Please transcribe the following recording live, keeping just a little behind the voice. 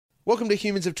Welcome to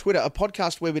Humans of Twitter, a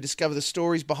podcast where we discover the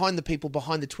stories behind the people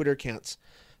behind the Twitter accounts.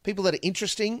 People that are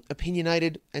interesting,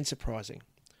 opinionated, and surprising.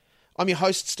 I'm your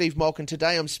host, Steve Malk, and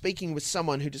today I'm speaking with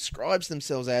someone who describes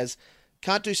themselves as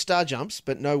can't do star jumps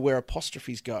but know where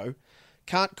apostrophes go,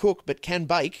 can't cook but can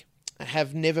bake, and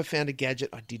have never found a gadget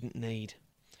I didn't need.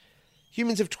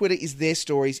 Humans of Twitter is their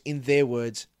stories in their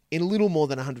words, in a little more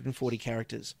than 140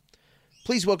 characters.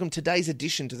 Please welcome today's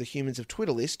addition to the Humans of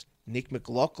Twitter list, Nick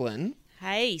McLaughlin.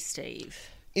 Hey, Steve.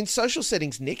 In social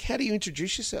settings, Nick, how do you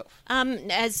introduce yourself?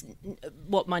 As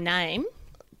what, my name?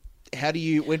 How do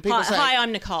you, when people say... Hi,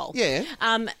 I'm Nicole. Yeah.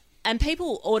 And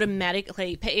people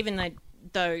automatically, even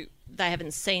though they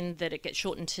haven't seen that it gets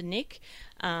shortened to Nick,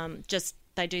 just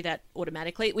they do that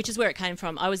automatically, which is where it came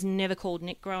from. I was never called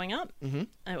Nick growing up.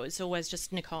 Mm-hmm. It was always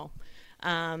just Nicole.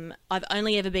 I've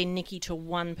only ever been Nikki to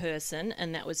one person,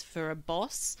 and that was for a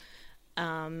boss,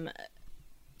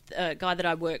 a guy that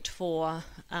I worked for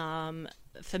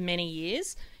many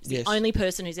years. He's the only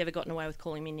person who's ever gotten away with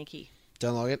calling me Nikki.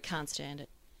 Don't like it? Can't stand it.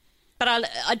 But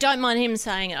I don't mind him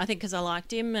saying it, I think, because I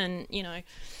liked him and, you know,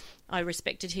 I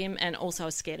respected him, and also I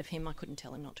was scared of him. I couldn't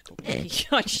tell him not to call me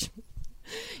Nikki.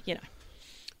 You know.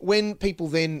 When people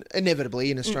then,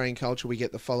 inevitably in Australian culture, we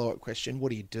get the follow-up question, what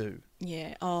do you do?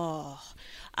 Yeah.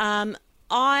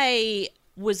 I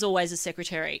was always a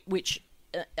secretary, which...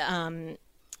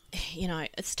 you know,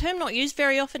 it's a term not used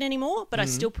very often anymore, but I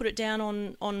still put it down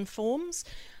on forms.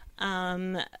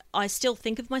 I still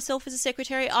think of myself as a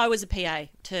secretary. I was a PA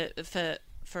for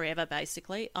forever,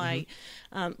 basically. I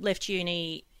left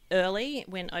uni early,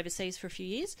 went overseas for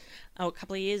a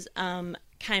couple of years,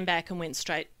 came back and went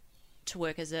straight to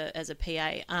work as a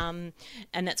PA. And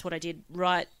that's what I did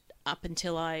right up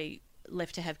until I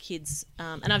left to have kids,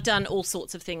 and I've done all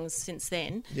sorts of things since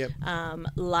then. Yep.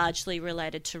 Largely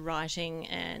related to writing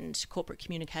and corporate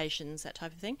communications, that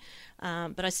type of thing.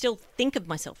 But I still think of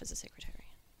myself as a secretary.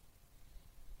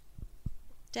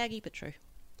 Daggy, but true.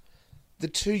 The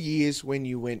 2 years when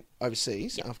you went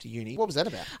overseas after uni, what was that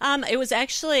about? It was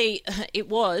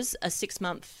a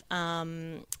 6-month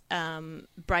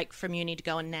break from uni to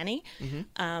go and nanny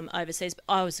overseas. But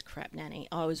I was a crap nanny.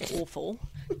 I was awful.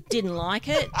 Didn't like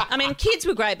it. I mean, kids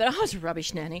were great, but I was a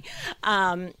rubbish nanny.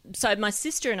 So my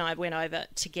sister and I went over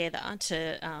together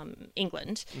to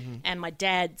England, and my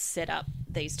dad set up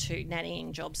these two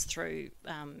nannying jobs through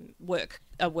a work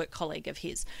colleague of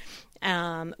his,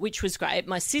 which was great.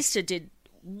 My sister did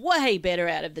way better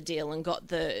out of the deal and got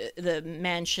the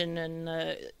mansion,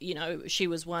 and you know, she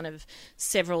was one of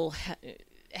several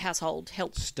household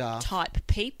help staff type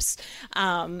peeps,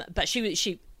 but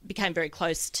she became very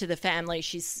close to the family.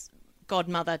 She's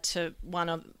godmother to one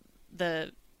of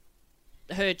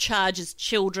her charge's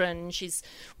children.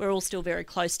 We're all still very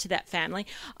close to that family.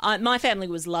 My family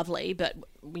was lovely, but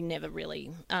we never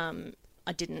really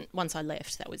once I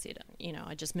left, that was it. You know,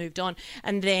 I just moved on.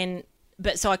 And then,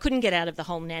 so I couldn't get out of the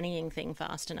whole nannying thing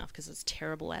fast enough because I was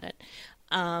terrible at it.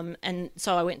 And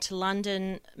so I went to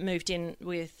London, moved in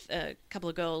with a couple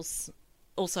of girls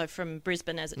also from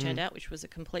Brisbane, as it turned out, which was a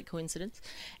complete coincidence.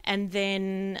 And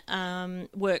then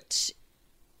worked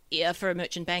for a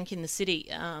merchant bank in the city,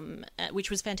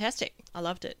 which was fantastic. I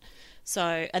loved it.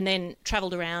 So, and then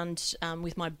travelled around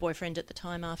with my boyfriend at the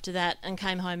time after that, and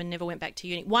came home and never went back to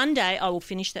uni. One day I will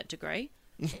finish that degree.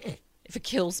 If it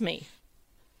kills me,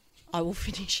 I will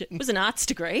finish it. It was an arts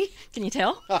degree, can you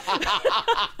tell?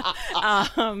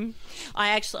 I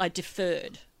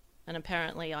deferred, and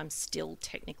apparently I'm still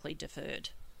technically deferred.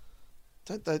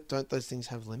 Don't those things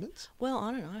have limits? Well,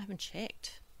 I don't know. I haven't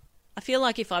checked. I feel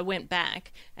like if I went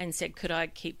back and said, could I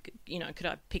pick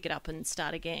it up and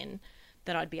start again,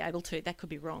 that I'd be able to. That could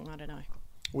be wrong. I don't know.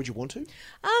 Would you want to?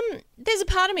 There's a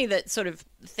part of me that sort of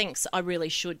thinks I really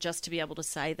should, just to be able to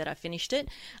say that I finished it.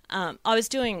 I was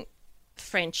doing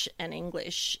French and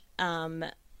English.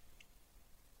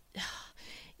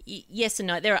 Yes and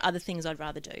no. There are other things I'd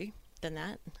rather do than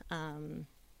that.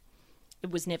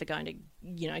 It was never going to,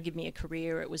 give me a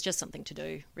career. It was just something to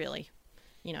do, really.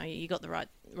 You know, you got the right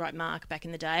mark back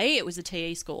in the day. It was a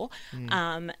TE score,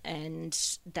 and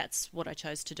that's what I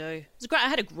chose to do. It was great. I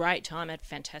had a great time. I had a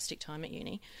fantastic time at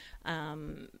uni,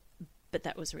 but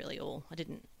that was really all. I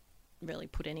didn't really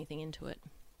put anything into it.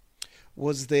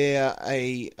 Was there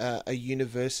a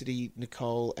university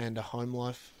Nicole and a home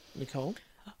life Nicole?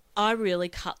 I really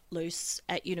cut loose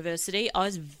at university. I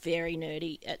was very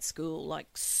nerdy at school, like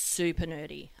super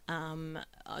nerdy. I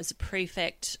was a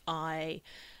prefect. I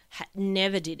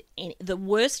never did any. The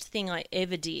worst thing I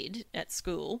ever did at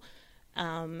school,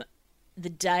 the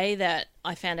day that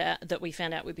we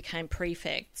found out we became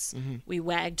prefects, we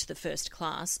wagged the first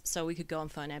class so we could go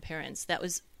and phone our parents. That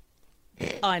was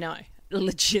I know.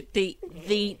 Legit,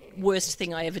 the worst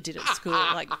thing I ever did at school.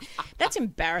 Like, that's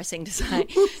embarrassing to say.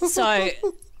 So,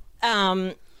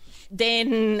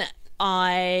 then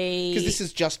Because this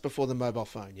is just before the mobile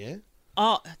phone, yeah?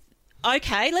 Oh,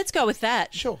 okay, let's go with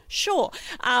that. Sure.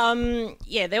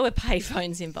 Yeah, there were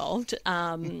payphones involved.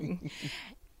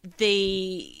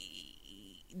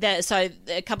 So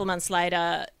a couple of months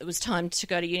later, it was time to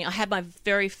go to uni. I had my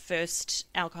very first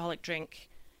alcoholic drink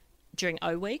during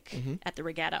O Week at the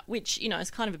regatta, which, you know, is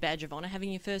kind of a badge of honour,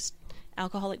 having your first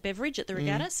alcoholic beverage at the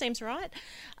regatta, seems right.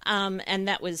 And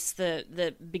that was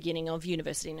the beginning of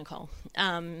University Nicole.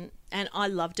 And I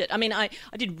loved it. I mean, I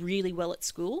did really well at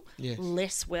school, Yes.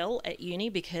 less well at uni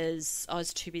because I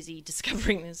was too busy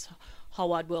discovering this whole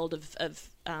wide world of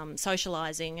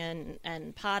socialising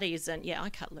and parties, and yeah, I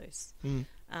cut loose.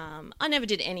 I never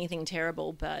did anything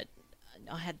terrible, but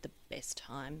I had the best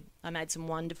time. I made some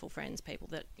wonderful friends, people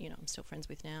that, you know, I'm still friends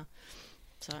with now.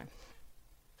 So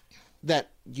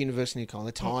That University Nicole,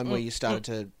 the time where you started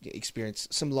to experience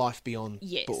some life beyond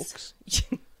yes. books,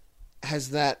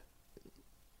 has that,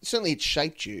 certainly it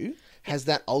shaped you, has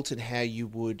that altered how you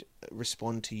would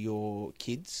respond to your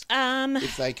kids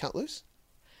if they cut loose?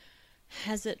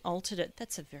 Has it altered it?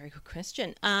 That's a very good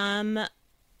question. Yes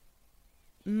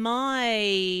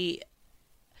and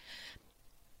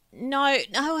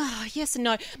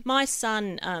no. My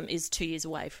son is 2 years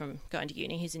away from going to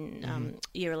uni. He's in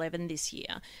year 11 this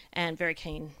year and very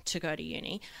keen to go to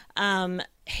uni.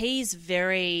 He's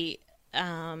very...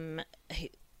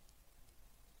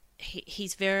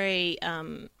 he's very...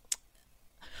 I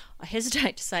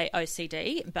hesitate to say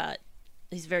OCD, but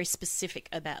he's very specific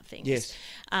about things. Yes.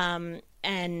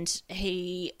 And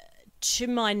he, to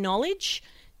my knowledge,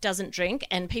 doesn't drink,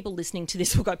 and people listening to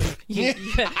this will go, yeah.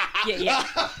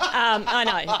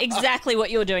 I know exactly what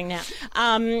you're doing now.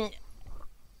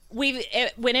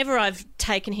 Whenever I've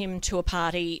taken him to a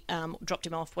party, dropped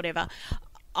him off, whatever,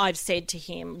 I've said to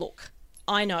him, look,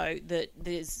 I know that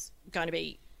there's going to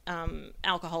be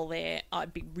alcohol there.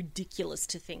 I'd be ridiculous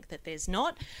to think that there's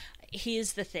not.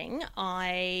 Here's the thing.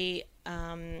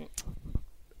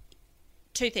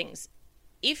 Two things.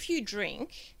 If you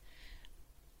drink,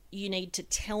 you need to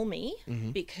tell me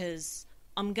because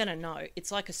I'm going to know.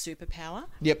 It's like a superpower.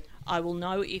 Yep. I will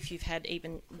know if you've had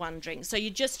even one drink. So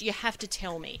you have to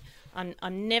tell me.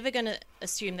 I'm never going to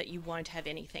assume that you won't have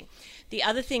anything. The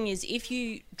other thing is, if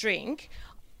you drink,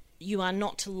 you are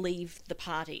not to leave the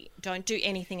party. Don't do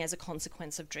anything as a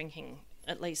consequence of drinking,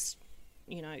 at least,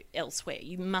 you know, elsewhere.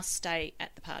 You must stay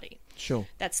at the party. Sure.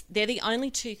 They're the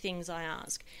only two things I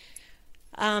ask.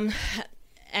 And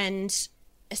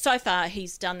so far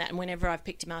he's done that, and whenever I've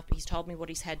picked him up, he's told me what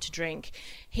he's had to drink.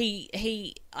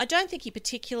 I don't think he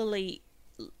particularly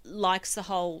likes the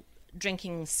whole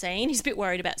drinking scene. He's a bit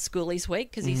worried about Schoolies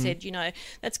week because he said, you know,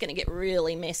 that's going to get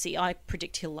really messy. I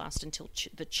predict he'll last until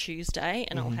the Tuesday,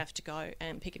 and I'll have to go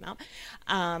and pick him up.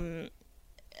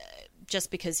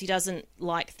 Just because he doesn't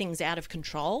like things out of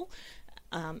control,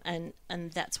 and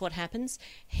that's what happens.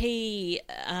 He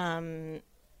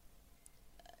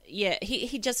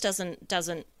just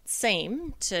doesn't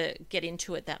seem to get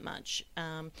into it that much,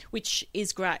 which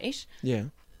is great. Yeah.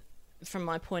 From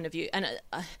my point of view, and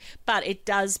but it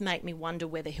does make me wonder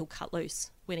whether he'll cut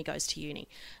loose when he goes to uni.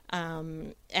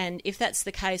 And if that's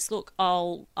the case, look,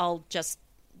 I'll just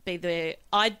be there.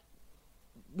 I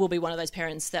will be one of those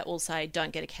parents that will say,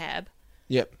 "Don't get a cab.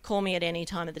 Yep. Call me at any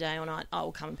time of the day or night. I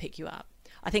will come and pick you up."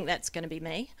 I think that's going to be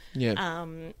me. Yeah.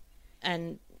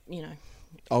 And you know,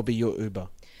 I'll be your Uber.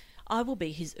 I will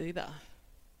be his Uber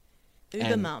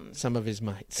And mum. some of his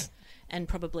mates. And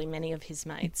probably many of his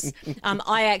mates.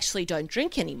 I actually don't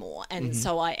drink anymore, and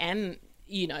so I am,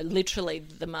 you know, literally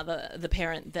the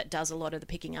parent that does a lot of the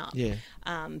picking up. Yeah.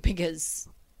 Because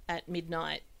at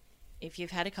midnight, if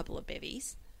you've had a couple of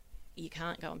bevies, you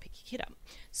can't go and pick your kid up.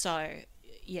 So,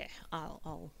 yeah,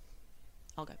 I'll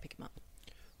go pick him up.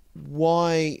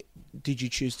 Why did you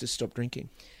choose to stop drinking?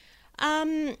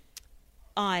 I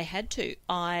had to.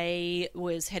 I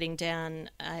was heading down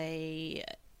a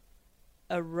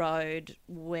road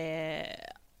where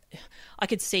I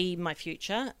could see my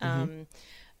future, and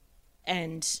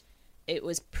it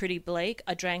was pretty bleak.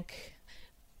 I drank,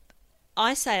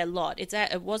 I say a lot.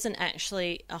 It wasn't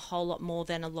actually a whole lot more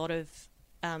than a lot of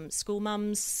school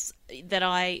mums that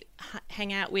I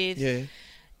hang out with. Yeah.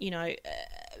 You know,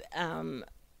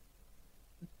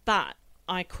 but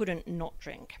I couldn't not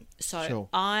drink. So Sure.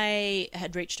 I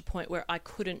had reached a point where I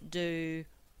couldn't do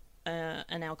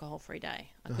an alcohol-free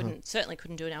day. I certainly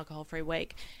couldn't do an alcohol-free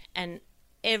week. And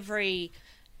every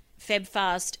Feb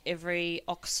fast, every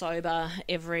October,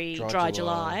 every Dry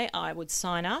July, I would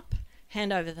sign up,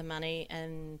 hand over the money,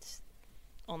 and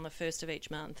on the first of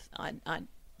each month, I'd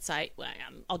say, well,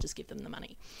 I'll just give them the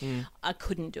money. I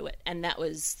couldn't do it, and that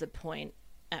was the point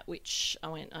at which I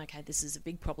went, okay, this is a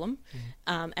big problem,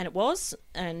 and it was,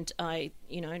 and I,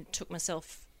 took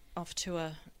myself off to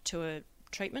a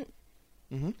treatment,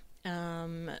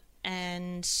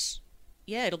 and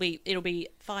yeah, it'll be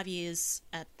 5 years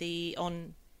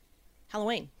on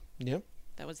Halloween. Yep.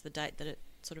 That was the date that it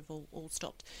sort of all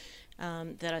stopped.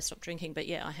 That I stopped drinking, but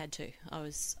yeah, I had to. I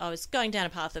was going down a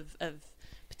path of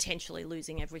potentially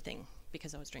losing everything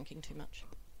because I was drinking too much.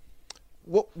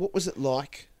 What was it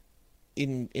like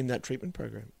in that treatment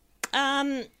program?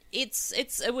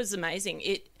 It was amazing.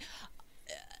 It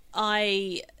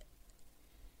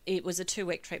was a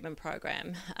 2-week treatment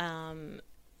program,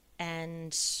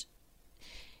 and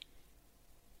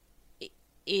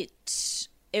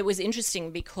it was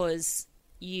interesting because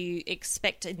you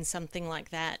expect in something like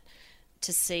that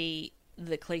to see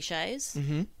the cliches,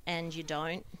 and you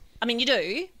don't. I mean, you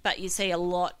do, but you see a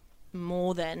lot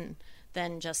more than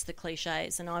just the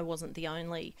cliches. And I wasn't the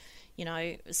only,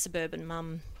 suburban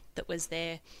mum that was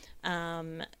there.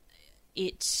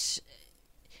 It's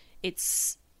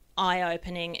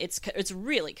eye-opening. It's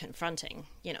really confronting,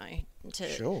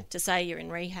 to say you're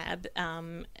in rehab.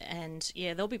 And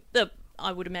yeah, there'll be,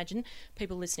 I would imagine,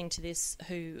 people listening to this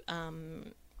who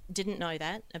didn't know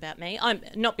that about me. I'm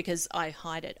not because I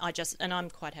hide it. And I'm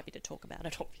quite happy to talk about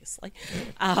it, obviously.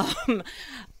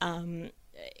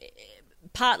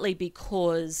 Partly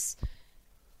because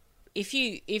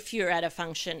if you're at a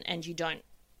function and you don't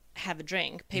have a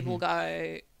drink, people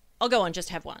go, "I'll go on, just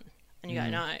have one," and you go,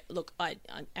 "No, look, I'm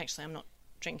not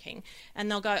drinking," and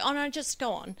they'll go, "Oh no, just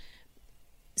go on."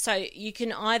 So you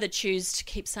can either choose to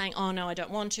keep saying, "Oh no, I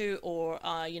don't want to," or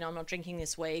I'm not drinking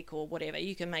this week, or whatever.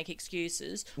 You can make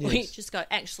excuses, or you just go,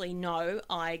 "Actually, no,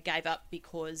 I gave up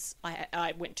because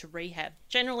I went to rehab."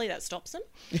 Generally, that stops them,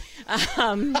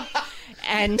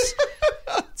 and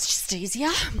it's just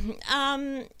easier.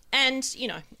 And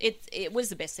it was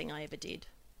the best thing I ever did,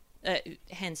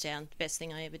 hands down, the best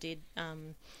thing I ever did.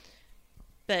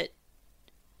 But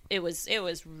it was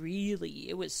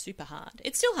super hard.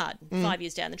 It's still hard 5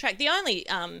 years down the track. The only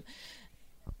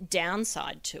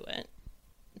downside to it,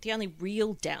 the only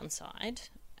real downside,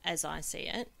 as I see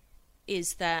it,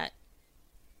 is that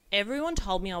everyone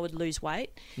told me I would lose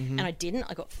weight, and I didn't.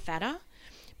 I got fatter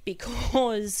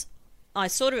because I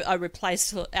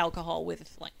replaced alcohol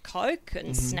with like Coke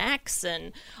and snacks,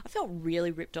 and I felt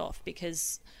really ripped off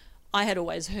because I had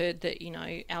always heard that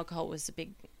alcohol was a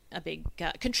big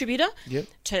contributor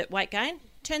to weight gain.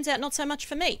 Turns out not so much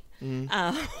for me.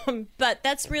 But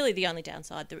that's really the only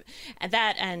downside.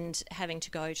 And having to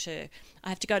go to... I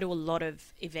have to go to a lot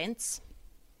of events.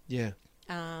 Yeah.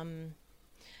 And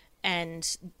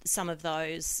some of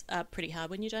those are pretty hard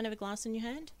when you don't have a glass in your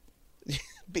hand.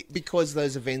 Because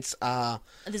those events are...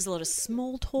 There's a lot of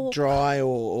small talk. Dry,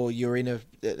 or you're in a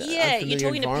you're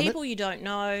talking to people you don't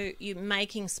know. You're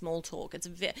making small talk. It's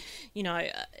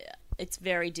it's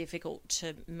very difficult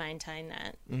to maintain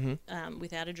that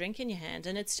without a drink in your hand,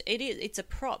 and it's a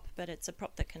prop, but it's a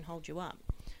prop that can hold you up.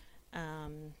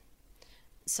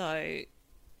 So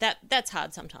that's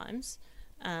hard sometimes.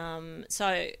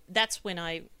 So that's when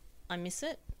I miss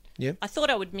it. Yeah. I thought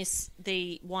I would miss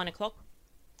the wine o'clock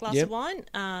glass of wine,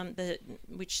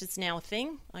 which is now a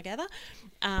thing, I gather.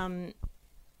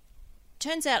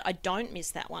 Turns out I don't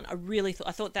miss that one. I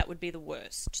thought that would be the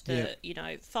worst.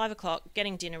 5 o'clock,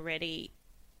 getting dinner ready,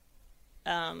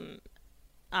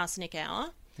 arsenic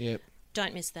hour. Yep.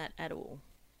 Don't miss that at all.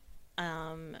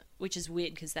 Which is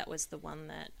weird because that was the one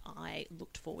that I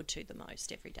looked forward to the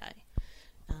most every day.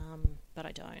 But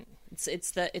I don't.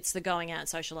 It's the going out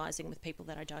socialising with people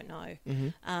that I don't know.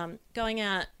 Going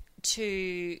out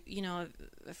to,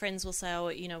 friends will say,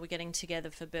 we're getting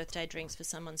together for birthday drinks for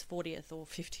someone's 40th or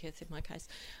 50th in my case.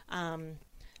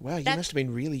 Wow, you must have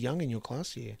been really young in your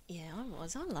class year. Yeah, I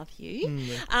was. I love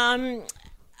you.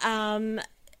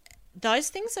 Those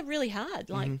things are really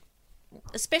hard,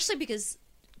 especially because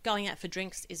going out for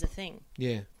drinks is a thing.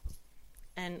 Yeah.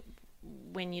 And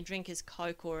when your drink is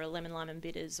Coke or a lemon lime and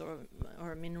bitters or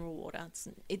a mineral water,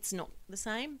 it's not the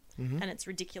same, and it's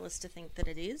ridiculous to think that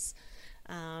it is.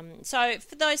 So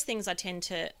for those things, I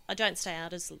don't stay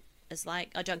out as late.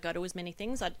 I don't go to as many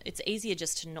things. It's easier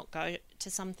just to not go to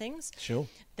some things. Sure.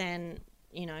 Than,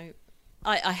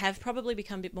 I have probably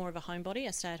become a bit more of a homebody.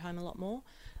 I stay at home a lot more,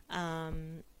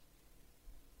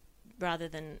 rather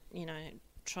than,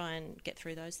 try and get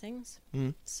through those things.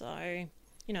 So,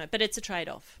 but it's a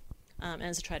trade-off. And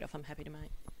as a trade-off, I'm happy to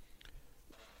make.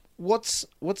 What's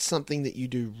something that you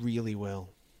do really well?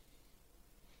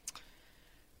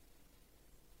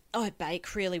 I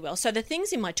bake really well. So the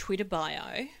things in my Twitter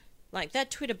bio, like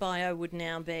that Twitter bio would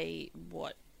now be,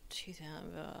 what,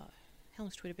 2000, how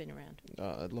long's Twitter been around?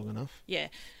 Long enough. Yeah.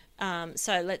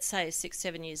 So let's say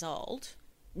 6-7 years old.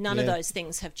 None of Yeah. those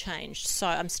things have changed. So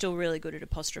I'm still really good at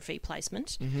apostrophe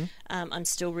placement. Mm-hmm. I'm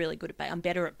still really good at I'm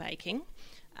better at baking.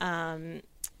 I'm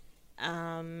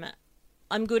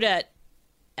good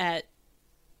at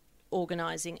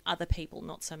organising other people,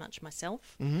 not so much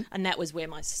myself. Mm-hmm. And that was where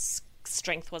my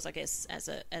strength was, I guess, as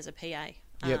a PA.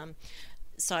 Yep.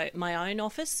 So my own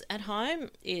office at home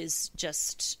is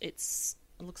just it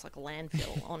looks like a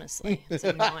landfill. Honestly, it's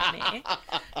a nightmare.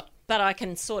 But I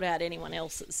can sort out anyone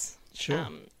else's Sure.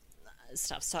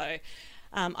 stuff. So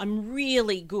I'm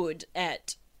really good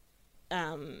at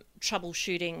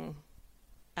troubleshooting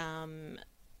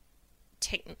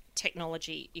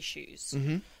technology issues.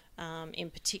 Mm-hmm. In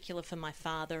particular for my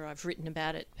father, I've written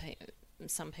about it.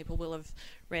 Some people will have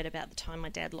read about the time my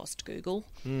dad lost Google.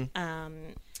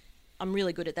 I'm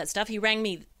really good at that stuff. He rang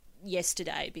me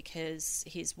yesterday because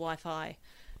his Wi-Fi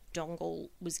dongle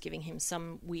was giving him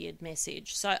some weird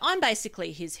message. So I'm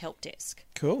basically his help desk.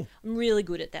 Cool. I'm really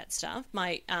good at that stuff.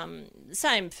 My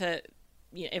same for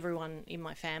everyone in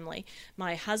my family.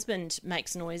 My husband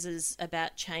makes noises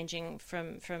about changing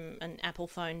from an Apple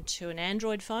phone to an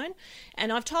Android phone,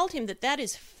 and I've told him that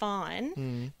is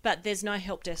fine, but there's no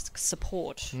help desk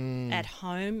support at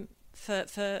home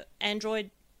for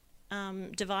Android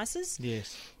devices.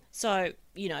 Yes. So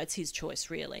it's his choice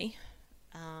really.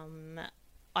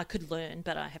 I could learn,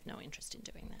 but I have no interest in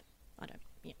doing that. I don't.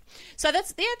 Yeah. So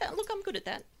look, I'm good at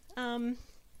that. What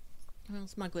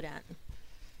else am I good at?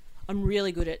 I'm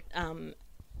really good at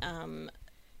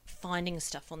finding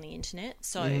stuff on the internet.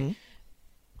 So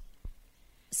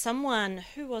someone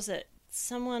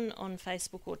on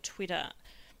Facebook or Twitter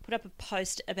put up a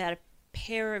post about a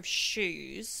pair of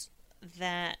shoes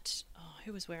that,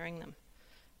 who was wearing them?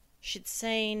 She'd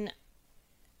seen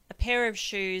a pair of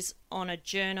shoes on a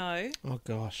journo. Oh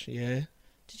gosh, yeah.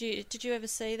 Did you ever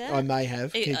see that? I may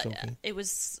have. Keep talking. It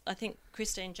was, I think,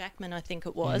 Christine Jackman,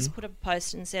 put up a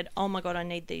post and said, "Oh my God, I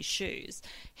need these shoes.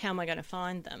 How am I going to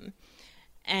find them?"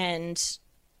 And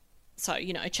so,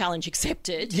 challenge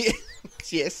accepted. Yeah.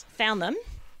 Yes. Found them.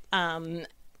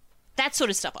 That sort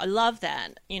of stuff. I love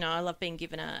that. I love being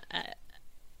given a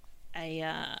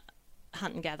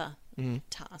hunt and gather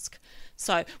task.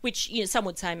 So, which some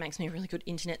would say makes me a really good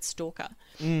internet stalker.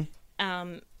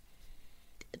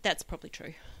 That's probably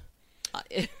true.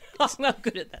 I'm not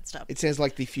good at that stuff. It sounds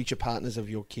like the future partners of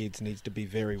your kids needs to be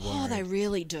very worried. Oh, they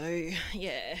really do.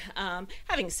 Yeah.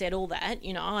 Having said all that,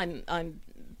 I'm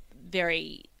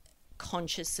very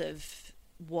conscious of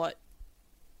what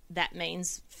that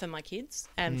means for my kids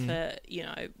and for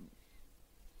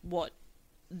what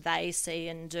they see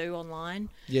and do online.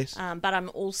 Yes. But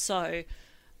I'm also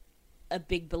a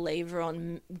big believer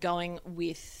on going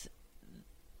with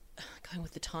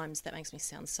the times. That makes me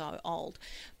sound so old,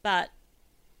 but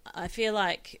I feel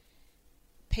like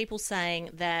people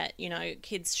saying that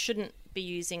kids shouldn't be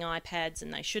using iPads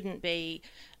and they shouldn't be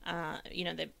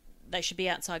they should be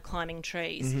outside climbing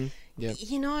trees. Yep.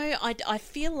 I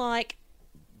feel like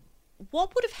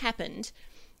what would have happened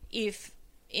if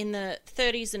in the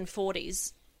 30s and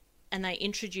 40s and they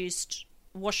introduced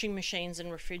washing machines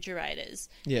and refrigerators,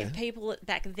 if people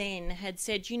back then had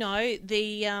said,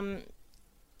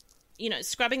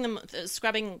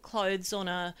 scrubbing clothes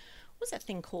on what's that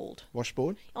thing called?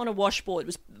 Washboard? On a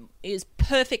washboard is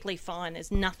perfectly fine.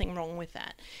 There's nothing wrong with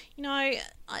that. I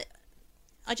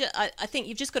think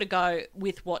you've just got to go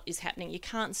with what is happening. You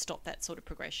can't stop that sort of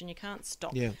progression. You can't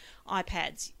stop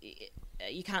iPads.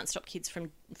 You can't stop kids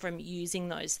from using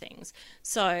those things.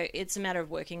 So it's a matter of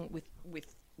working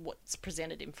with what's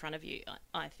presented in front of you,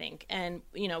 I think. And,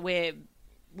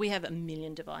 we have a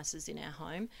million devices in our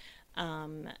home.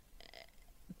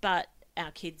 But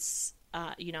our kids,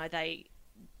 they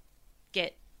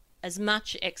get as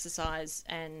much exercise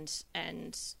and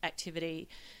activity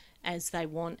as they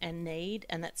want and need,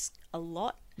 and that's a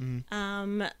lot.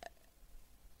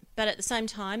 But at the same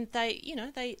time, they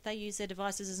use their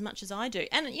devices as much as I do,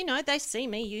 and they see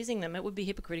me using them. It would be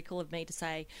hypocritical of me to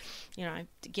say, to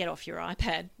get off your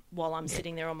iPad while I'm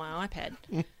sitting there on my iPad.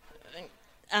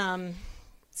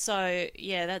 So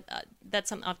yeah, that's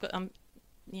something I've got. I've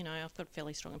got a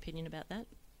fairly strong opinion about that.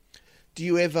 Do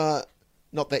you ever,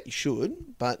 not that you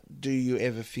should, but do you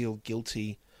ever feel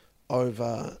guilty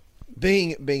over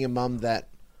being a mum that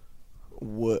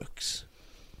works?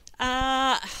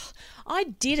 I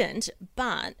didn't,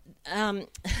 but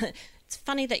it's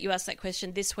funny that you asked that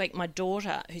question. This week, my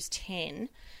daughter, who's 10,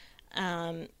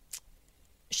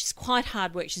 she's quite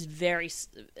hard work. She's very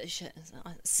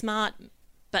smart,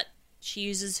 but she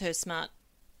uses her smart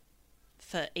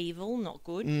for evil, not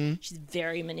good. She's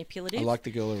very manipulative. I like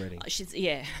the girl already. She's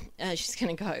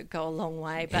going to go a long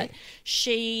way. But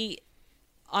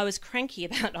I was cranky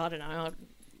about, I don't know, I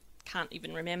can't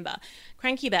even remember,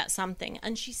 cranky about something,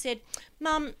 and she said,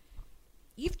 "Mum,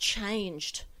 you've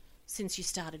changed since you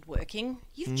started working.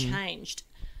 You've changed.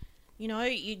 You know,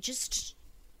 you just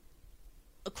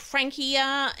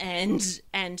crankier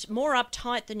and more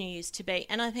uptight than you used to be."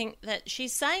 And I think that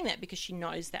she's saying that because she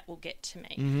knows that will get to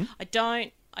me.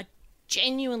 I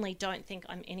genuinely don't think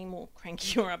I'm any more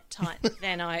cranky or uptight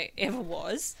than I ever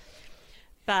was.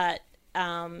 But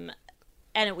and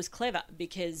it was clever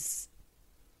because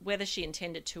whether she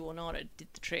intended to or not, it did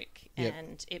the trick. Yep.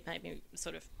 And it made me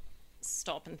sort of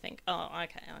stop and think, oh,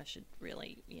 okay, I should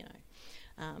really,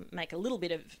 make a little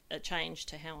bit of a change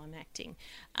to how I'm acting.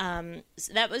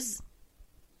 So that was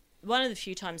one of the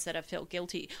few times that I felt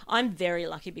guilty. I'm very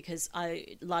lucky because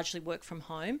I largely work from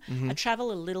home. I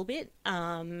travel a little bit,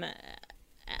 but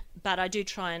I do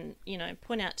try and,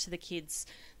 point out to the kids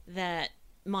that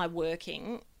my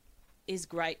working is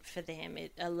great for them.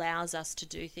 It allows us to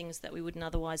do things that we wouldn't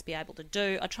otherwise be able to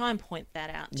do. I try and point that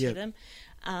out to them.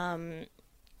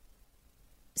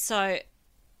 So,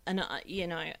 and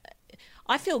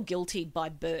I feel guilty by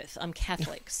birth. I'm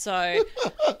Catholic, so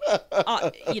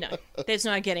there's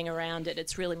no getting around it.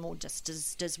 It's really more just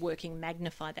does working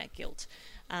magnify that guilt?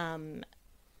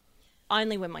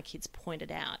 Only when my kids point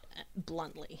it out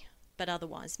bluntly, but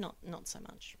otherwise not so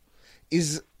much.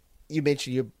 You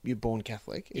mentioned you're born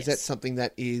Catholic. Is Yes. that something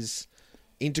that is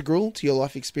integral to your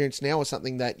life experience now, or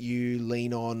something that you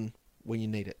lean on when you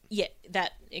need it? Yeah,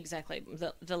 that exactly.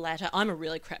 The latter. I'm a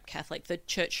really crap Catholic. The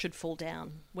church should fall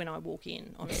down when I walk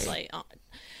in, honestly.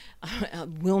 I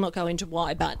will not go into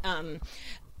why, but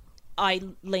I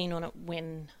lean on it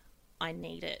when I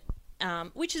need it,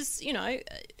 which is,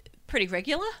 pretty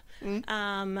regular.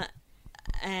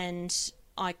 And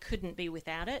I couldn't be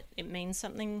without it. It means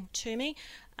something to me.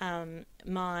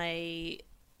 My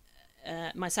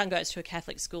son goes to a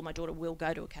Catholic school. My daughter will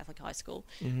go to a Catholic high school.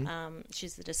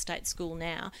 She's at a state school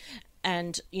now.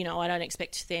 And, I don't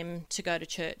expect them to go to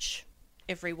church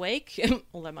every week,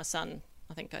 although my son,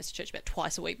 I think, goes to church about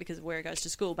twice a week because of where he goes to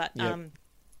school. But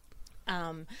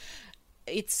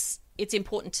it's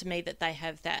important to me that they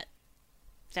have that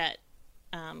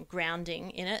grounding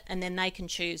in it, and then they can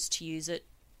choose to use it,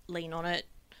 lean on it,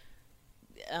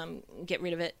 get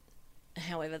rid of it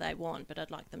however they want. But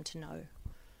I'd like them to know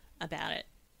about it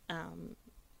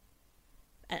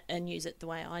and use it the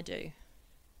way I do.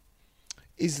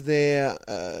 Is there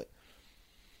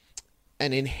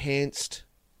an enhanced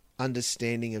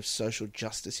understanding of social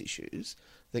justice issues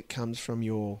that comes from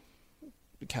your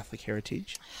Catholic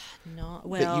heritage? No,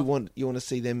 well, that you want to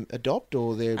see them adopt,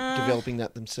 or they're developing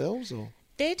that themselves, or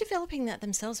they're developing that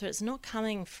themselves, but it's not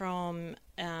coming from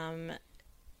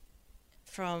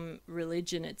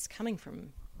religion. It's coming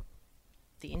from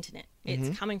the internet.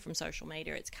 It's coming from social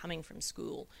media. It's coming from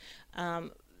school.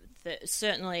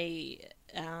 Certainly,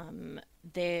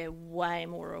 they're way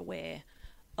more aware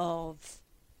of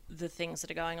the things that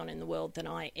are going on in the world than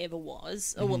I ever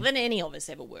was, or well, than any of us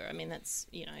ever were. I mean, that's,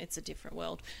 it's a different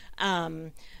world.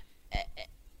 And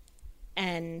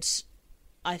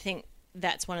I think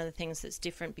that's one of the things that's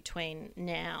different between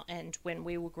now and when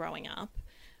we were growing up.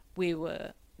 We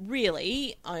were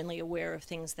really only aware of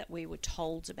things that we were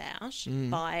told about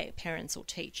by parents or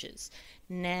teachers.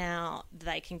 Now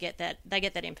they can get that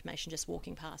information just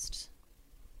walking past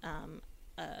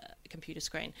a computer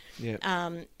screen. Yeah.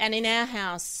 And in our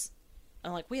house,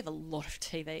 we have a lot of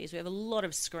TVs, we have a lot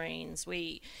of screens.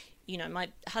 My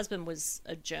husband was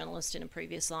a journalist in a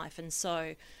previous life, and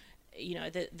so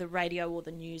the radio or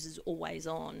the news is always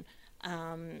on,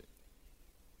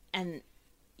 and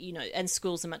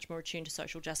schools are much more attuned to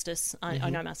social justice.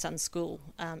 I know my son's school,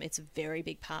 it's a very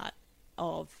big part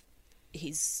of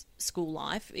his school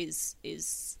life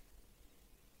is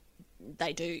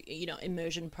they do,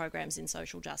 immersion programs in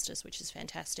social justice, which is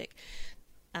fantastic.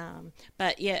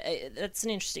 But yeah, that's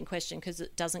an interesting question because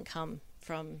it doesn't come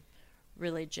from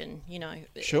religion,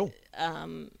 Sure.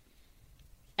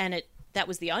 And that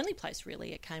was the only place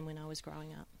really it came when I was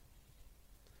growing up.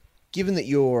 Given that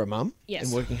you're a mum Yes.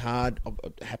 and working hard,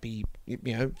 happy,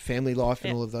 family life and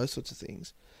Yeah. all of those sorts of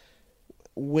things,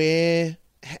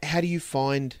 how do you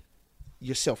find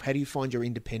yourself? How do you find your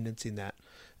independence in that?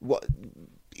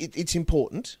 It's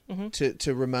important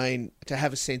to remain, to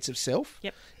have a sense of self,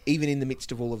 Yep. even in the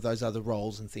midst of all of those other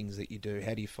roles and things that you do.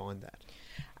 How do you find that?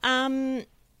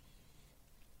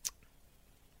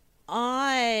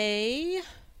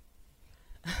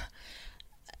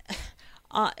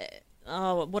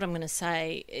 What I'm going to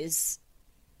say is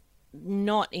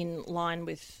not in line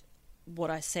with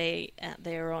what I see out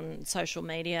there on social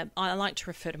media. I like to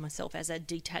refer to myself as a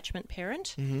detachment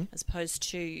parent as opposed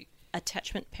to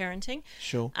attachment parenting.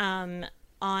 Sure. I'm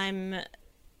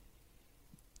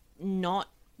not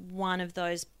one of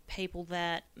those people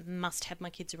that must have my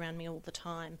kids around me all the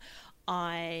time.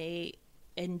 I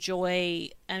enjoy,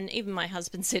 and even my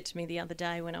husband said to me the other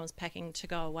day when I was packing to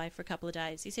go away for a couple of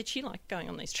days, he said, "You like going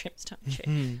on these trips, don't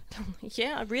you?" I'm like,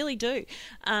 yeah, I really do.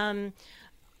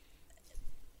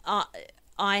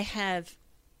 I have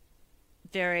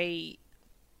very,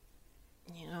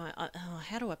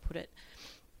 how do I put it?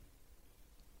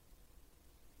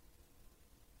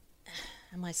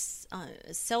 Am I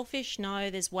selfish? No,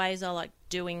 there's ways I like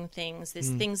doing things. There's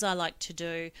things I like to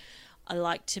do. I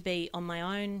like to be on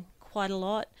my own quite a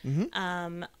lot.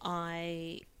 I'm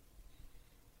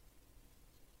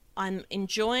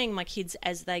enjoying my kids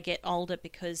as they get older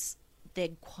because they're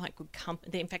quite good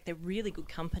company. In fact, they're really good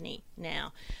company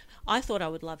now. I thought I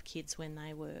would love kids when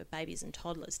they were babies and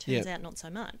toddlers. Turns out not so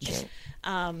much.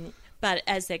 But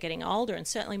as they're getting older, and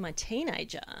certainly my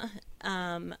teenager,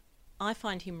 I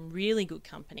find him really good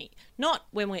company. Not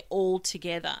when we're all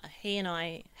together. He and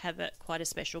I have quite a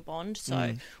special bond,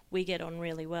 so we get on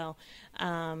really well.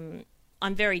 I'm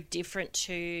very different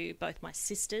to both my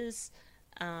sisters,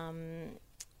 who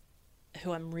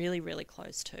I'm really, really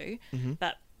close to,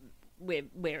 but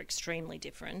we're extremely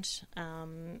different.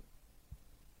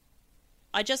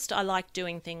 I like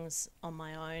doing things on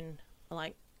my own. I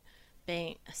like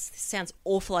being, sounds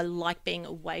awful, I like being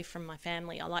away from my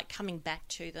family. I like coming back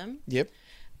to them. Yep.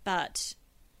 But,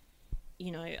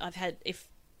 I've had, if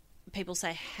people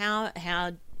say, how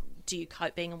do you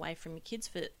cope being away from your kids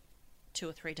for 2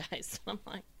 or 3 days? I'm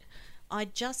like, I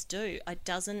just do. It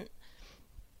doesn't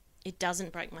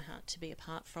break my heart to be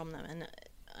apart from them. And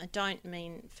I don't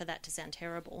mean for that to sound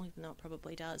terrible, even though it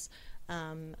probably does.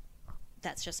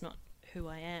 That's just not who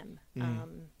I am.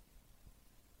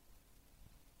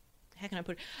 How can I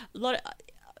put it? I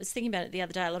was thinking about it the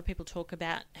other day. A lot of people talk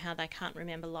about how they can't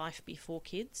remember life before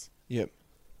kids. Yep.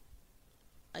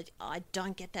 I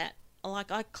don't get that.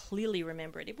 Like, I clearly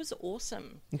remember it. It was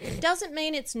awesome. It doesn't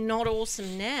mean it's not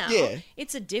awesome now. Yeah.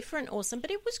 It's a different awesome, but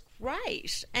it was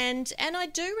great. And I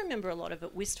do remember a lot of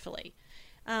it wistfully.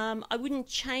 I wouldn't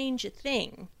change a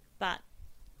thing, but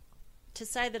to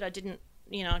say that I didn't,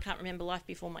 I can't remember life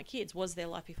before my kids. Was there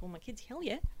life before my kids? Hell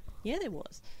yeah. Yeah, there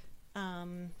was.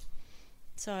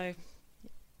 So,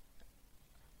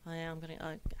 I'm going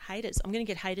to haters. I'm going to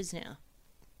get haters now.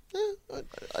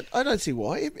 I don't see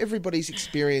why. Everybody's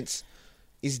experience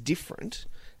is different,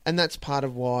 and that's part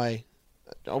of why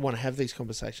I want to have these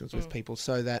conversations with people,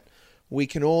 so that we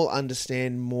can all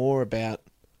understand more about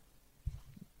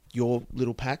your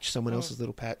little patch, someone else's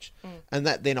little patch, and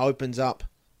that then opens up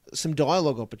some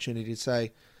dialogue opportunity to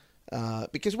say,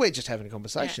 because we're just having a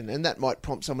conversation, and that might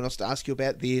prompt someone else to ask you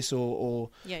about this or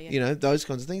those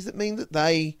kinds of things that mean that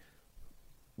they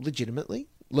legitimately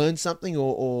learn something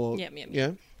or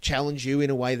challenge you in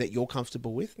a way that you're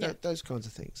comfortable with, those kinds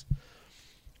of things.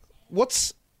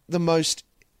 What's the most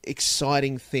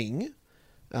exciting thing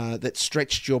that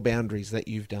stretched your boundaries that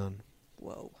you've done?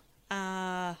 Whoa.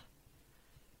 That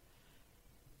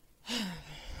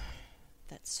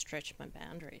stretched my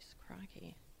boundaries.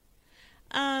 Crikey.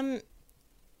 I'm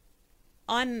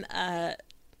a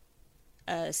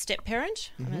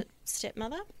step-parent. I'm a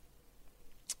stepmother.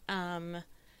 And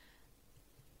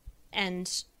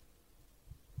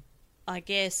I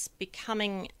guess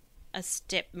becoming a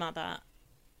stepmother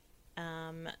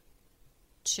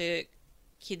to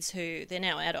kids who, they're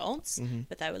now adults,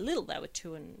 but they were little, they were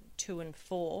 2 and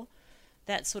 4,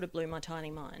 that sort of blew my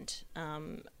tiny mind.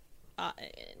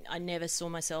 I never saw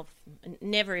myself,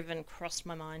 never even crossed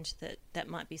my mind that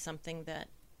might be something that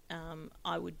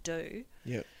I would do.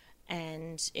 Yep.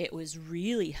 And it was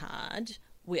really hard.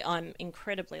 I'm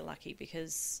incredibly lucky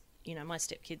because, my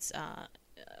stepkids are,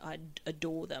 I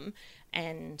adore them,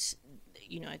 and,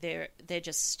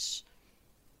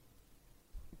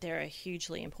 they're a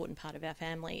hugely important part of our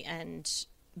family.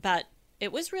 But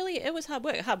it was hard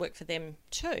work for them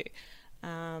too.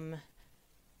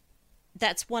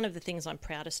 That's one of the things I'm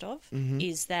proudest of,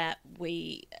 is that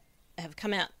we have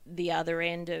come out the other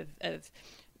end of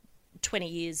 20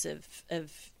 years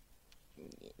of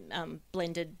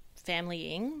blended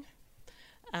familying,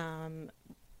 and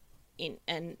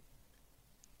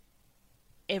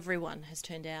everyone has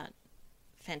turned out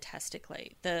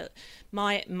fantastically.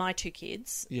 My 2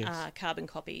 kids are carbon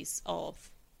copies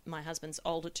of my husband's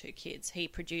older 2 kids. He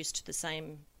produced the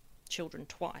same children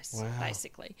twice,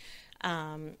 basically.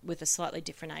 with a slightly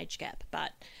different age gap.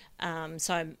 But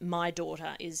so my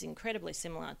daughter is incredibly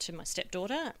similar to my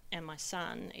stepdaughter, and my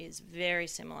son is very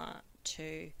similar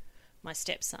to my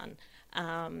stepson.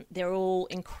 They're all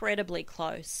incredibly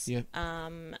close. Yeah.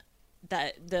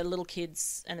 That the little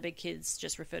kids and the big kids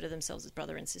just refer to themselves as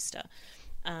brother and sister.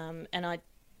 And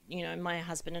my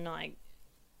husband and I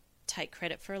take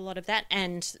credit for a lot of that,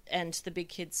 and the big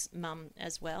kid's mum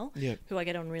as well, Yeah. who I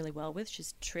get on really well with.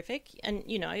 She's terrific, and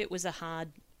it was a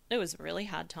really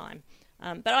hard time.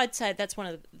 But I'd say that's one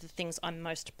of the things I'm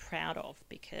most proud of,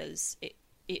 because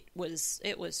it was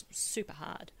super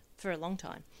hard for a long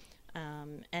time,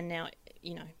 and now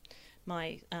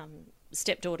my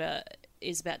stepdaughter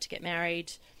is about to get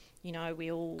married. We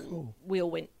all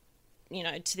went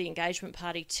to the engagement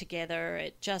party together.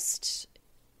 It just,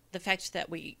 the fact that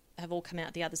we have all come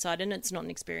out the other side, and it's not an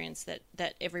experience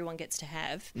that everyone gets to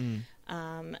have. And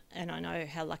I know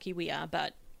how lucky we are,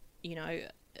 but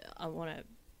I want to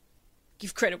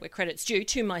give credit where credit's due,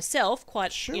 to myself,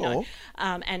 quite Sure.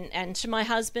 and to my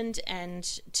husband and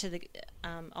to the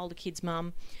older kid's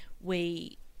mum.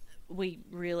 We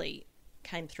really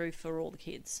came through for all the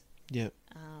kids. Yeah.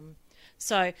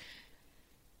 So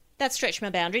that stretched my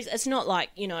boundaries. It's not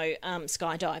like,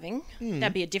 skydiving.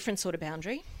 That'd be a different sort of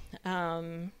boundary.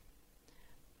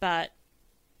 But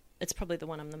it's probably the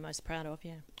one I'm the most proud of,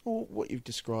 yeah. Well, what you've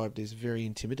described is very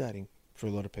intimidating for a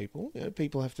lot of people.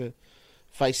 People have to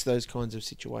face those kinds of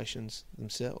situations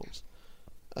themselves.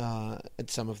 And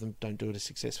some of them don't do it as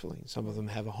successfully. Some of them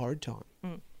have a horrid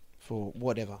time for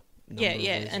whatever number of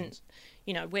reasons.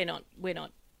 And we're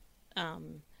not.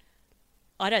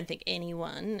 I don't think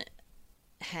anyone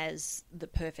has the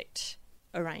perfect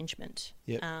arrangement.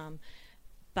 Yep.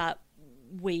 But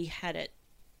we have it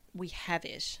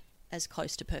as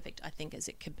close to perfect, I think, as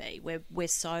it could be. We're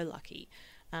so lucky,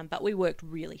 but we worked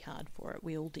really hard for it.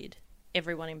 We all did.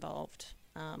 Everyone involved.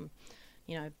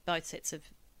 Both sets of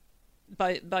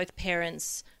both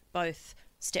parents, both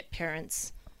step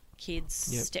parents, kids,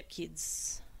 Yep.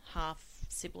 stepkids, half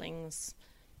siblings.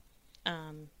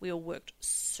 We all worked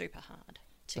super hard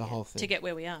The whole thing. to get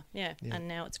where we are. Yeah, and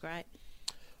now it's great.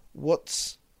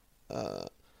 What's a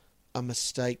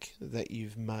mistake that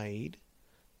you've made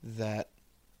that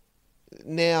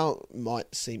now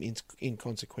might seem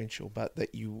inconsequential, but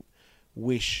that you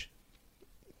wish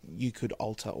you could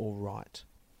alter or right?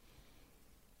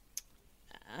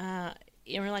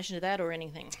 In relation to that or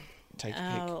anything? Take a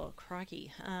pick. Oh,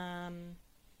 crikey. Made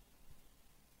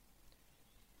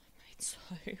so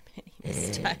many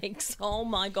mistakes. Oh,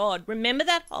 my God. Remember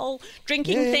that whole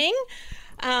drinking Yeah. thing?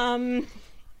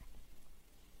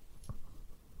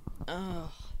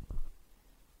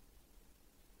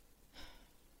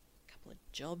 Couple of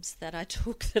jobs that I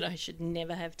took that I should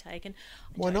never have taken.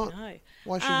 Why I don't not? know.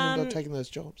 Why shouldn't you have taken those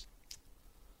jobs?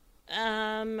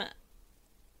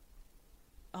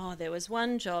 There was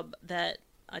one job that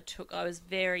I took. I was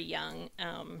very young,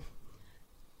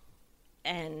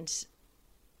 and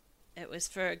it was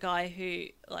for a guy who,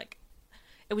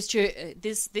 it was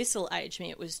this will age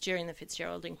me. It was during the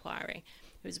Fitzgerald inquiry.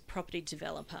 He was a property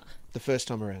developer. The first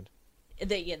time around.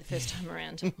 The first time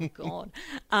around. Oh, God.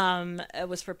 It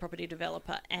was for a property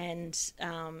developer, and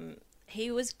he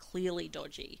was clearly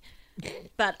dodgy.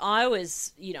 But I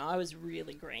was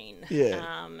really green.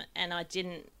 Yeah. And I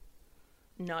didn't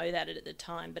know that at the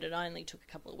time, but it only took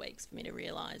a couple of weeks for me to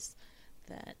realise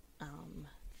that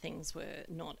things were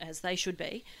not as they should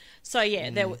be. So,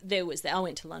 yeah, there was that. I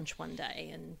went to lunch one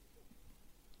day, and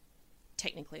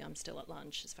technically I'm still at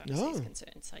lunch as far as he's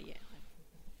concerned. So, yeah.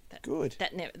 Good.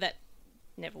 That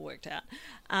never worked out.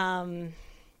 I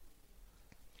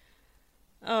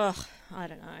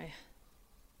don't know.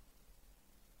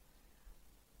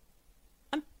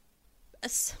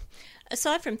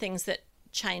 Aside from things that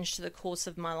changed the course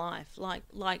of my life,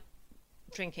 like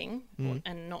drinking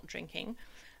and not drinking,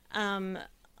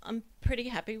 I'm pretty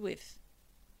happy with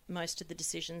most of the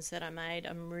decisions that I made.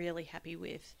 I'm really happy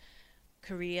with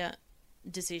career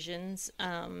decisions.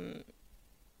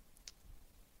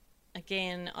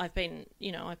 Again, I've been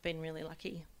really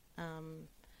lucky.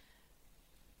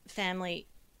 Family,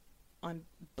 I'm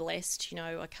blessed.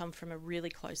 I come from a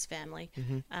really close family.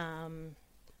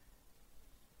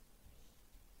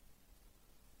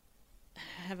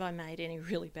 Have I made any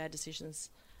really bad decisions?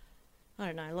 I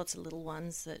don't know. Lots of little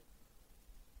ones that,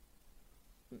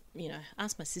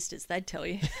 ask my sisters, they'd tell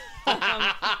you.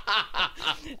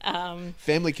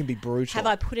 Family can be brutal. Have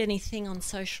I put anything on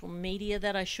social media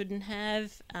that I shouldn't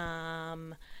have?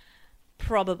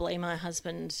 Probably. My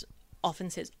husband often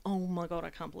says, "Oh my God, I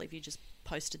can't believe you just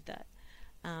posted that."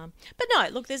 But no,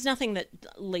 look, there's nothing that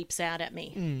leaps out at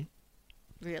me,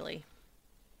 really.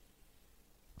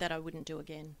 that I wouldn't do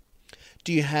again.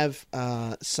 Do you have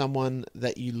someone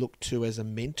that you look to as a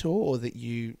mentor or that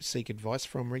you seek advice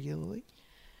from regularly?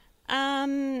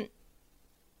 Yeah,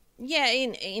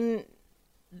 in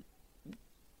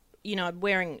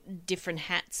wearing different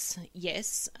hats.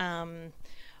 Yes,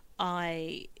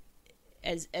 I,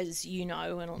 as you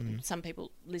know, and some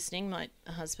people listening, my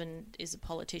husband is a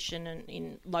politician and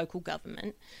in local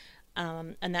government,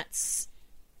 and that's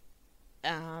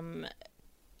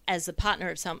as a partner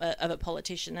of a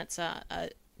politician, that's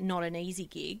not an easy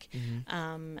gig,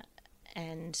 and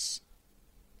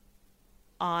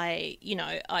I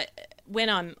when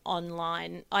I'm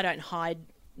online, I don't hide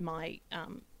my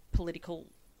political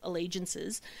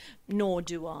allegiances, nor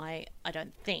do I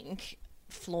don't think,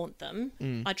 flaunt them.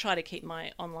 I try to keep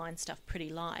my online stuff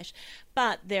pretty light,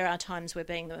 but there are times where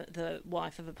being the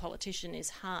wife of a politician is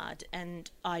hard,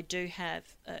 and I do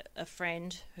have a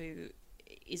friend who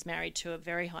is married to a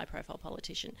very high profile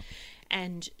politician,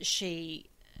 and she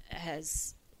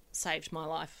has saved my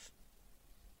life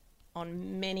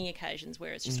on many occasions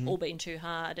where it's just all been too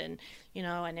hard, and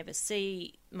I never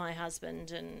see my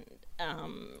husband, and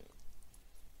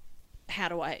how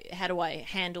do I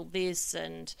handle this?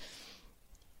 And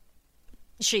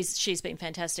she's been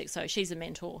fantastic, so she's a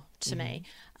mentor to me.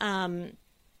 As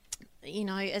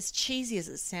cheesy as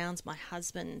it sounds, my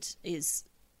husband is,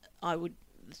 I would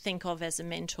think of as a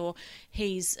mentor.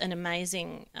 He's an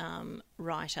amazing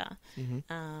writer,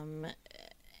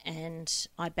 and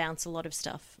I bounce a lot of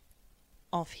stuff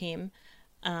off him.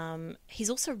 He's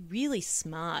also really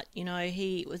smart.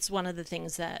 It's one of the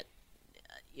things that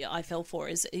I fell for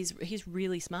is he's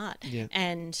really smart,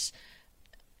 and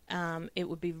it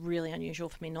would be really unusual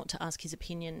for me not to ask his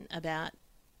opinion about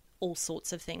all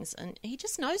sorts of things, and he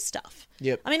just knows stuff.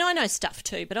 Yep. I mean, I know stuff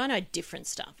too, but I know different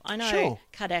stuff. I know Sure.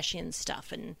 Kardashian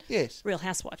stuff and Yes. Real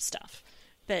Housewives stuff,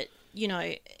 but he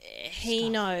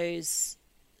knows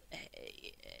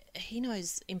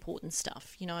important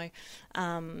stuff.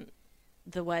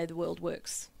 The way the world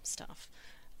works stuff,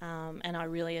 and I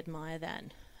really admire that.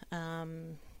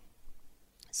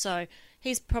 So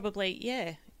he's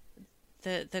probably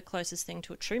the closest thing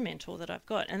to a true mentor that I've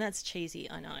got, and that's cheesy,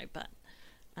 I know, but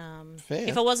Fair.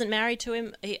 if I wasn't married to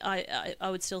him, I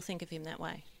would still think of him that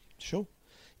way. Sure.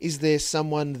 Is there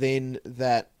someone then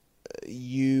that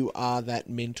you are that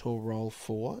mentor role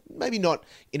for? Maybe not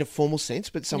in a formal sense,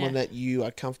 but someone that you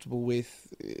are comfortable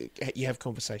with, you have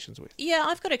conversations with? Yeah,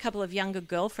 I've got a couple of younger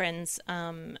girlfriends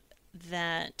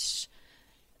that...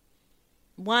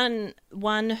 One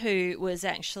who was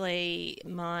actually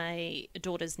my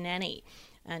daughter's nanny,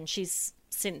 and she's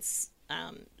since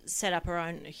set up her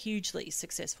own hugely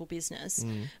successful business,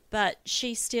 but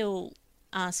she still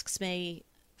asks me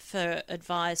for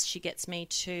advice. She gets me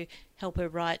to help her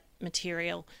write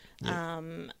material,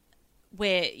 where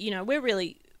we're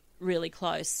really, really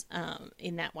close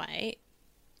in that way.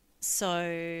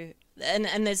 So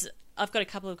and there's I've got a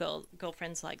couple of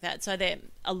girlfriends like that, so they're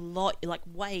a lot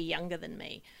way younger than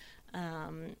me,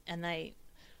 and they,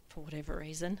 for whatever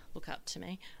reason, look up to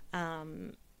me.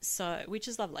 So, which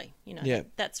is lovely,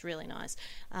 that's really nice.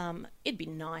 It'd be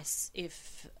nice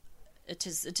if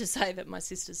to say that my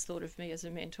sisters thought of me as a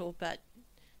mentor, but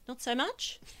not so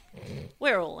much.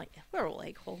 We're all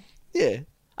equal. Yeah.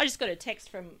 I just got a text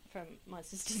from my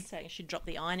sister saying she'd drop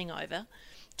the ironing over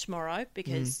tomorrow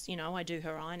because I do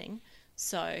her ironing,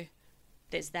 so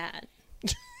there's that.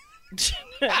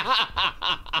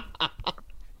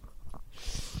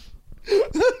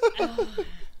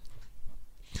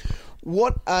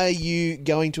 What are you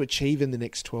going to achieve in the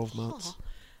next 12 months?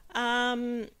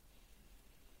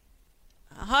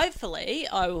 Hopefully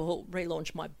I will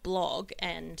relaunch my blog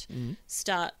and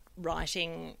start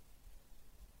writing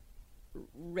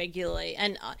regularly,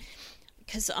 and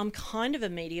because I'm kind of a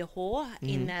media whore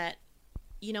in that,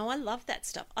 I love that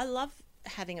stuff. I love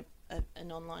having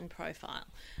an online profile.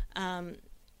 I'll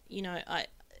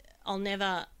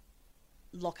never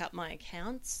lock up my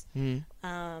accounts.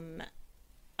 I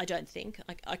don't think.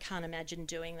 I can't imagine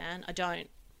doing that. I don't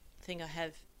think I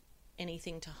have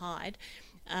anything to hide.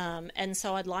 And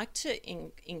so I'd like to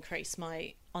increase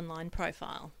my online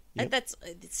profile. Yep.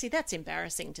 That's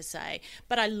embarrassing to say,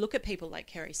 but I look at people like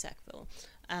Kerry Sackville,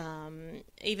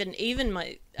 even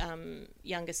my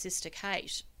younger sister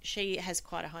Kate. She has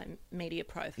quite a high media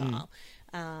profile,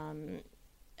 and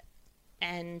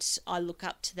I look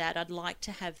up to that. I'd like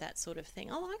to have that sort of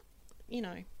thing. I like,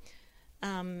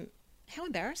 how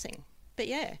embarrassing, but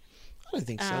yeah. I don't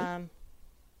think so.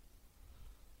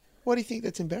 Why do you think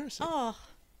that's embarrassing? Oh,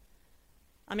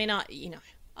 I mean, I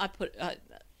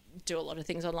do a lot of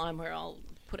things online where I'll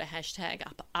put a hashtag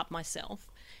up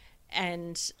myself,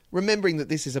 and Remembering that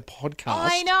this is a podcast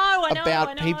I know,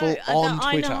 about people on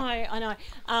Twitter. I know.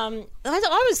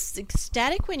 I was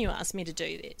ecstatic when you asked me to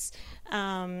do this.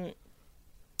 I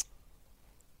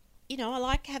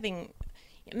like having.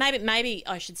 Maybe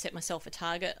I should set myself a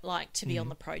target, like to be on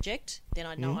the project. Then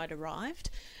I'd know I'd arrived.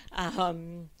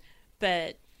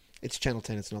 But It's Channel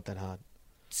 10. It's not that hard.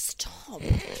 stop.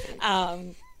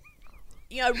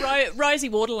 Rosie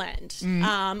Waterland.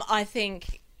 I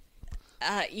think.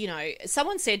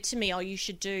 Someone said to me, "Oh, you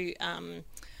should do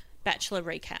Bachelor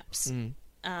recaps."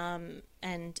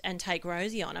 And take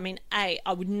Rosie on. I mean, I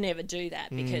would never do that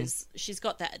because she's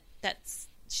got that.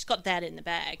 She's got that in the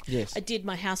bag. Yes. I did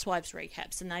my Housewives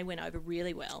recaps and they went over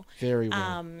really well. Very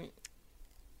well.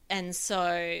 And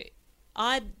so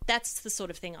that's the sort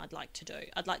of thing I'd like to do.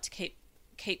 I'd like to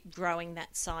keep growing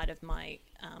that side of my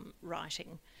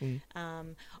writing.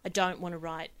 I don't want to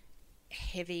write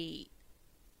heavy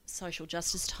social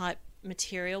justice type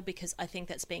material because I think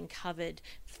that's being covered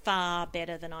far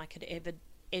better than I could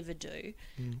ever do.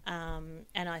 And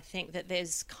I think that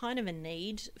there's kind of a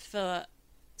need for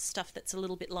stuff that's a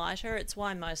little bit lighter. It's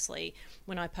why mostly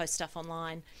when I post stuff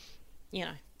online,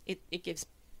 it gives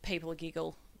people a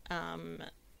giggle.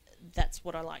 That's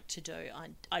what I like to do.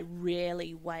 I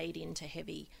rarely wade into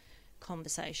heavy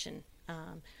conversation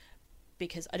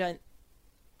because I don't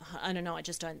know, I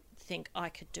just don't think I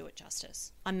could do it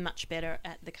justice. I'm much better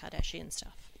at the Kardashian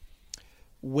stuff.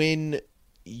 When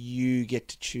you get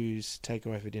to choose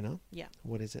takeaway for dinner, Yeah.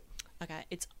 what is it? Okay,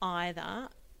 it's either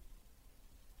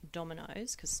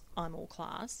Domino's, because I'm all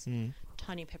class,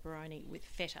 Tony Pepperoni with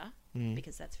feta,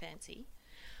 because that's fancy,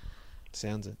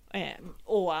 Sounds it.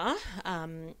 or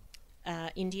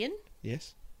Indian,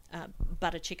 Yes.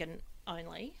 butter chicken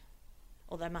only.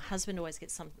 Although my husband always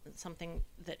gets something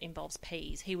that involves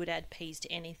peas. He would add peas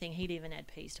to anything. He'd even add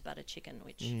peas to butter chicken,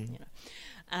 which,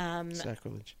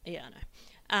 Sacrilege. Yeah,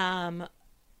 I know.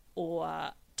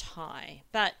 Or Thai.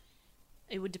 But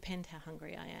it would depend how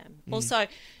hungry I am. Also,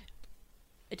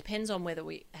 it depends on whether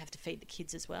we have to feed the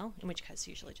kids as well, in which case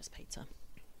usually just pizza.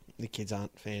 The kids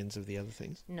aren't fans of the other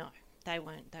things? No, they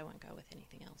won't go with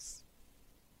anything else.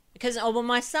 Because,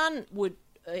 my son would...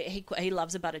 He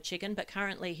loves a butter chicken, but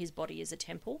currently his body is a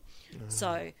temple.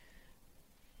 So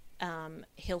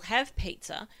he'll have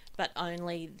pizza, but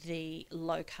only the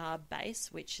low-carb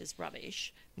base, which is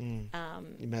rubbish. You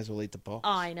may as well eat the box.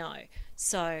 I know.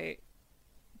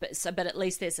 But at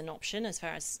least there's an option, as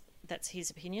far as that's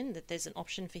his opinion, that there's an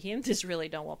option for him. There's really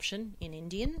no option in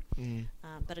Indian,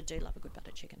 but I do love a good butter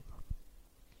chicken.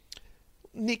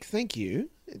 Nick, thank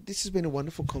you. This has been a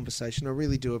wonderful conversation. I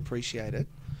really do appreciate it.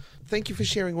 Thank you for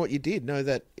sharing what you did. Know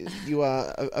that you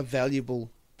are a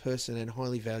valuable person and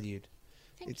highly valued.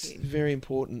 Thank you. Very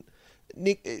important.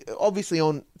 Nick, obviously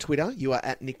on Twitter, you are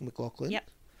at Nick McLaughlin. Yep.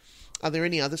 Are there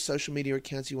any other social media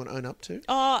accounts you want to own up to?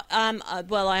 Well,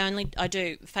 I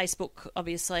do Facebook,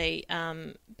 obviously,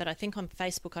 but I think on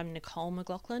Facebook I'm Nicole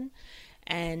McLaughlin,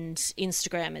 and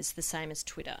Instagram is the same as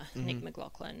Twitter, Nick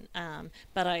McLaughlin.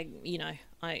 But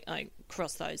I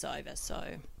cross those over, so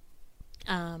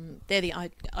I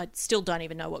still don't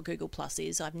even know what Google Plus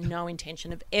is. I have no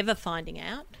intention of ever finding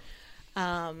out.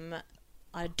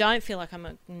 I don't feel like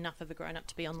I'm enough of a grown-up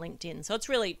to be on LinkedIn, so it's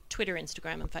really Twitter,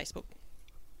 Instagram, and Facebook.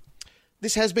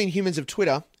 This has been Humans of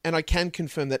Twitter, and I can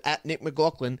confirm that at Nick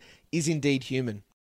McLaughlin is indeed human.